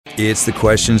It's the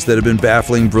questions that have been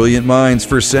baffling brilliant minds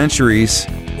for centuries,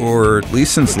 or at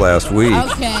least since last week.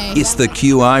 Okay. It's the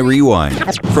QI Rewind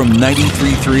from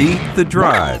 93.3 The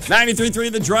Drive.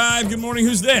 93.3 The Drive. Good morning.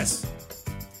 Who's this?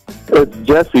 It's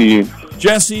Jesse.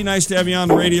 Jesse, nice to have you on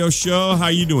the radio show. How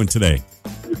you doing today?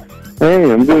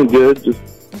 Hey, I'm doing good. Just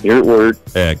here at work.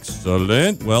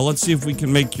 Excellent. Well, let's see if we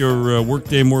can make your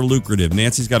workday more lucrative.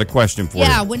 Nancy's got a question for you.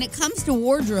 Yeah, when it comes to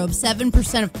wardrobe,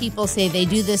 7% of people say they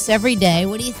do this every day.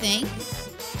 What do you think?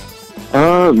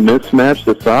 Mismatch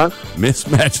the socks.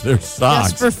 Mismatch their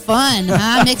socks. Just for fun,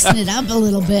 huh? Mixing it up a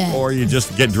little bit. Or you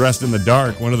just get dressed in the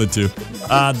dark, one of the two.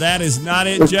 That is not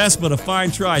it, Jess, but a fine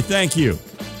try. Thank you.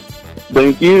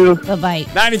 Thank you. Bye-bye.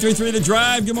 93.3 The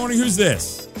Drive. Good morning. Who's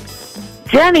this?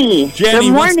 Jenny, Jenny.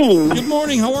 good morning. Good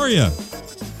morning. How are you?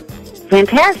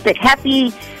 Fantastic.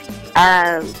 Happy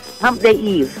Hump Day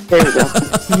Eve. There we go.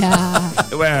 Yeah.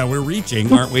 Well, we're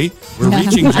reaching, aren't we? We're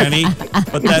reaching, Jenny,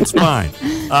 but that's fine.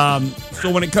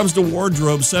 So when it comes to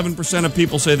wardrobe, 7% of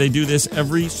people say they do this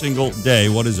every single day.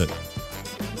 What is it?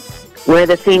 Wear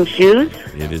the same shoes?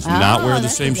 It is not wear the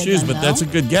that's same a good shoes, one, but though. that's a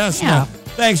good guess. Yeah.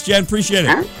 Thanks, Jen. Appreciate it.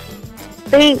 Huh?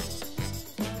 Thanks.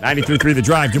 93.3 The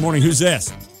Drive. Good morning. Who's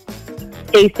this?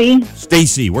 Stacy,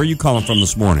 Stacy. Where are you calling from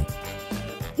this morning?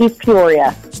 East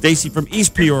Peoria. Stacy from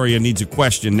East Peoria needs a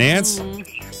question. Nance?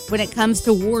 When it comes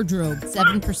to wardrobe,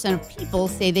 7% of people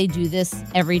say they do this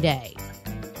every day.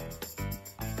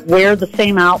 Wear the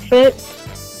same outfit?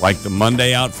 Like the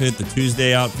Monday outfit, the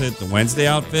Tuesday outfit, the Wednesday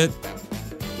outfit?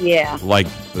 Yeah. Like,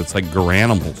 it's like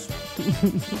Garanimals.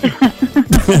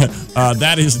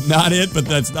 That is not it, but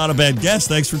that's not a bad guess.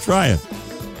 Thanks for trying.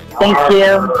 Thank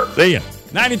you. See ya.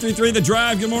 93.3 The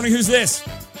Drive. Good morning. Who's this?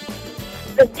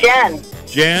 It's Jen.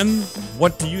 Jen,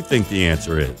 what do you think the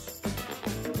answer is?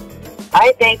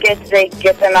 I think it's they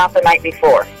get them out the night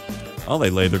before. Oh, they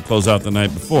lay their clothes out the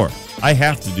night before. I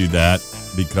have to do that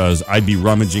because I'd be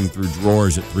rummaging through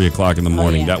drawers at 3 o'clock in the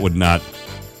morning. yeah. That would not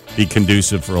be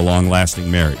conducive for a long-lasting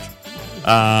marriage.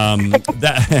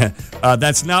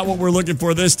 That's not what we're looking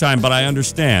for this time, but I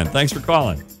understand. Thanks for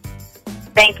calling.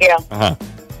 Thank you.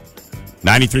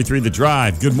 93.3 The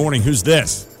Drive. Good morning. Who's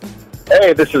this?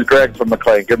 Hey, this is Greg from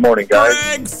McLean. Good morning, guys.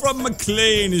 Greg from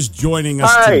McLean is joining us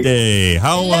Hi. today.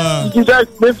 How? Did you guys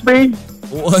miss me?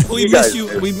 We You miss guys you.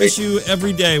 miss We me. miss you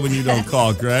every day when you don't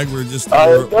call, Greg. We're just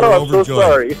we're I'm so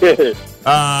overjoyed. sorry.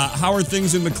 How are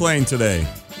things in McLean today?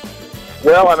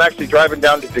 Well, I'm actually driving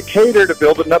down to Decatur to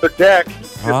build another deck.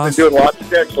 Just Awesome. been doing lots of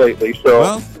decks lately. So,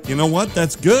 Well, you know what?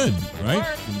 That's good, right?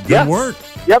 Good Yeah. work.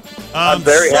 yep, I'm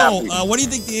very happy. What do you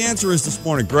think the answer is this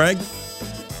morning, Greg?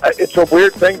 It's a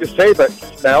weird thing to say, but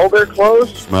smell their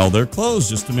clothes? Smell their clothes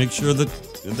just to make sure that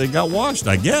they got washed.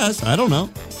 I guess. I don't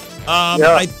know.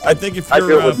 Yeah, I think if I you're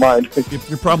do it with mine. if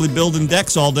you're probably building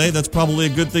decks all day, that's probably a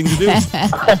good thing to do.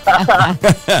 Yeah.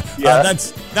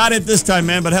 That's not it this time,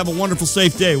 man. But have a wonderful,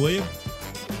 safe day, will you?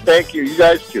 Thank you. You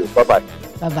guys too. Bye-bye.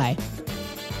 Bye-bye.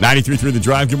 93.3 The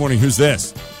Drive. Good morning. Who's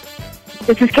this?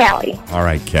 This is Callie. All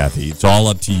right, Kathy. It's all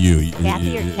up to you.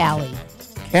 Kathy or Callie?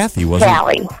 Kathy, wasn't it?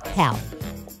 Callie. Callie.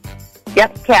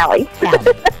 Yep, Callie.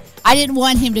 Callie. I didn't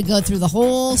want him to go through the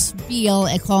whole spiel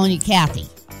at calling you Kathy.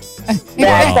 That's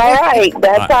all right.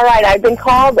 That's all right. I've been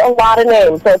called a lot of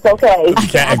names, so it's okay.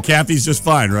 And Kathy's just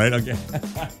fine, right? Okay.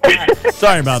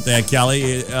 Sorry about that,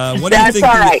 Callie. What do you That's think?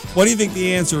 all right. What do you think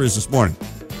the answer is this morning?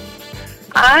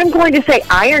 I'm going to say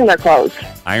iron their clothes.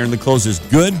 Iron the clothes is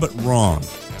good, but wrong.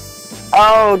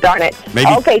 Oh, darn it. Maybe-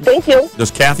 Okay, thank you.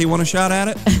 Does Kathy want a shot at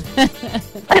it?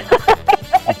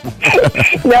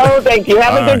 No, thank you.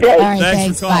 Have a good All day. right,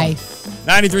 Thanks thanks. for calling.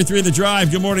 Bye. 93.3 The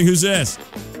Drive. Good morning. Who's this?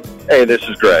 Hey, this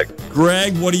is Greg.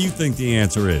 Greg, what do you think the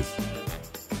answer is?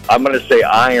 I'm going to say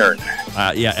iron.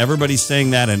 Yeah, everybody's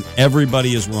saying that, and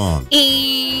everybody is wrong.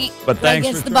 But thanks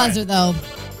Gets for the trying. buzzer, though.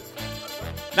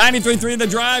 93.3 The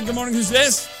Drive. Good morning. Who's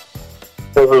this?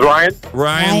 This is Ryan.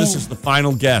 Ryan, this is the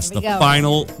final guess. Here The we go.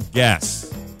 final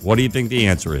guess. What do you think the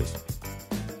answer is?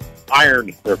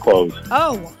 Iron their clothes.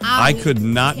 Oh, I could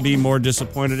not be more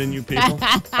disappointed in you people.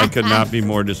 I could not be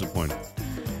more disappointed.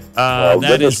 That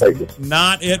goodness is gracious.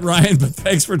 not it, Ryan, but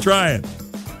thanks for trying.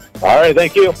 All right,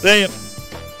 thank you. See ya.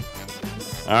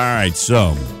 All right,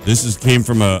 so this came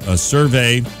from a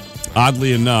survey,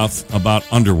 oddly enough, about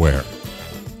underwear.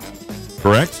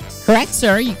 Correct? Correct,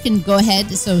 sir. You can go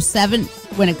ahead. So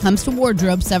when it comes to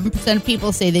wardrobe, 7% of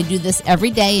people say they do this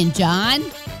every day. And John,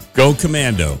 Go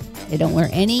Commando they don't wear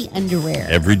any underwear.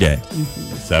 every day.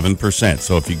 7%.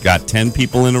 So if you got 10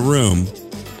 people in a room,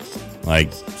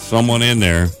 like someone in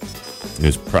there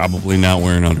is probably not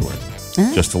wearing underwear.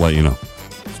 Huh? Just to let you know,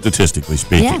 statistically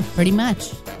speaking. Yeah, pretty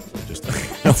much. Just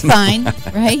It's fine,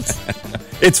 right?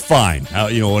 It's fine.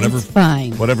 Whatever. It's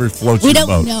fine. Whatever floats We your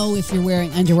boat. don't know if you're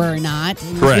wearing underwear or not.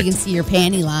 Correct. We can see your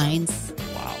panty lines.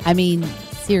 Wow. I mean,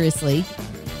 seriously.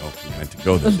 Oh, we meant to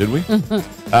go there, did we?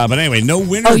 But anyway, no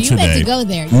winner Oh, you today. meant to go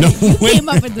there. No You came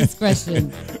winner. up with this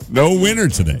question. No winner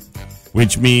today,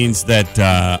 which means that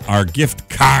our gift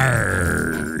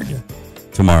card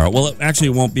tomorrow. Well, it actually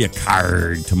won't be a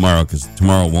card tomorrow because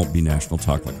tomorrow won't be National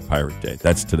Talk Like a Pirate Day.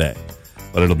 That's today.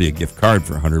 But it'll be a gift card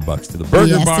for $100 to the Burger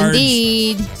Yes, Barge.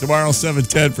 indeed. Tomorrow,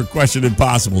 7:10 for Question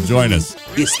Impossible. Join us.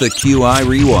 It's the QI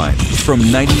Rewind from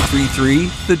 93.3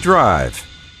 The Drive.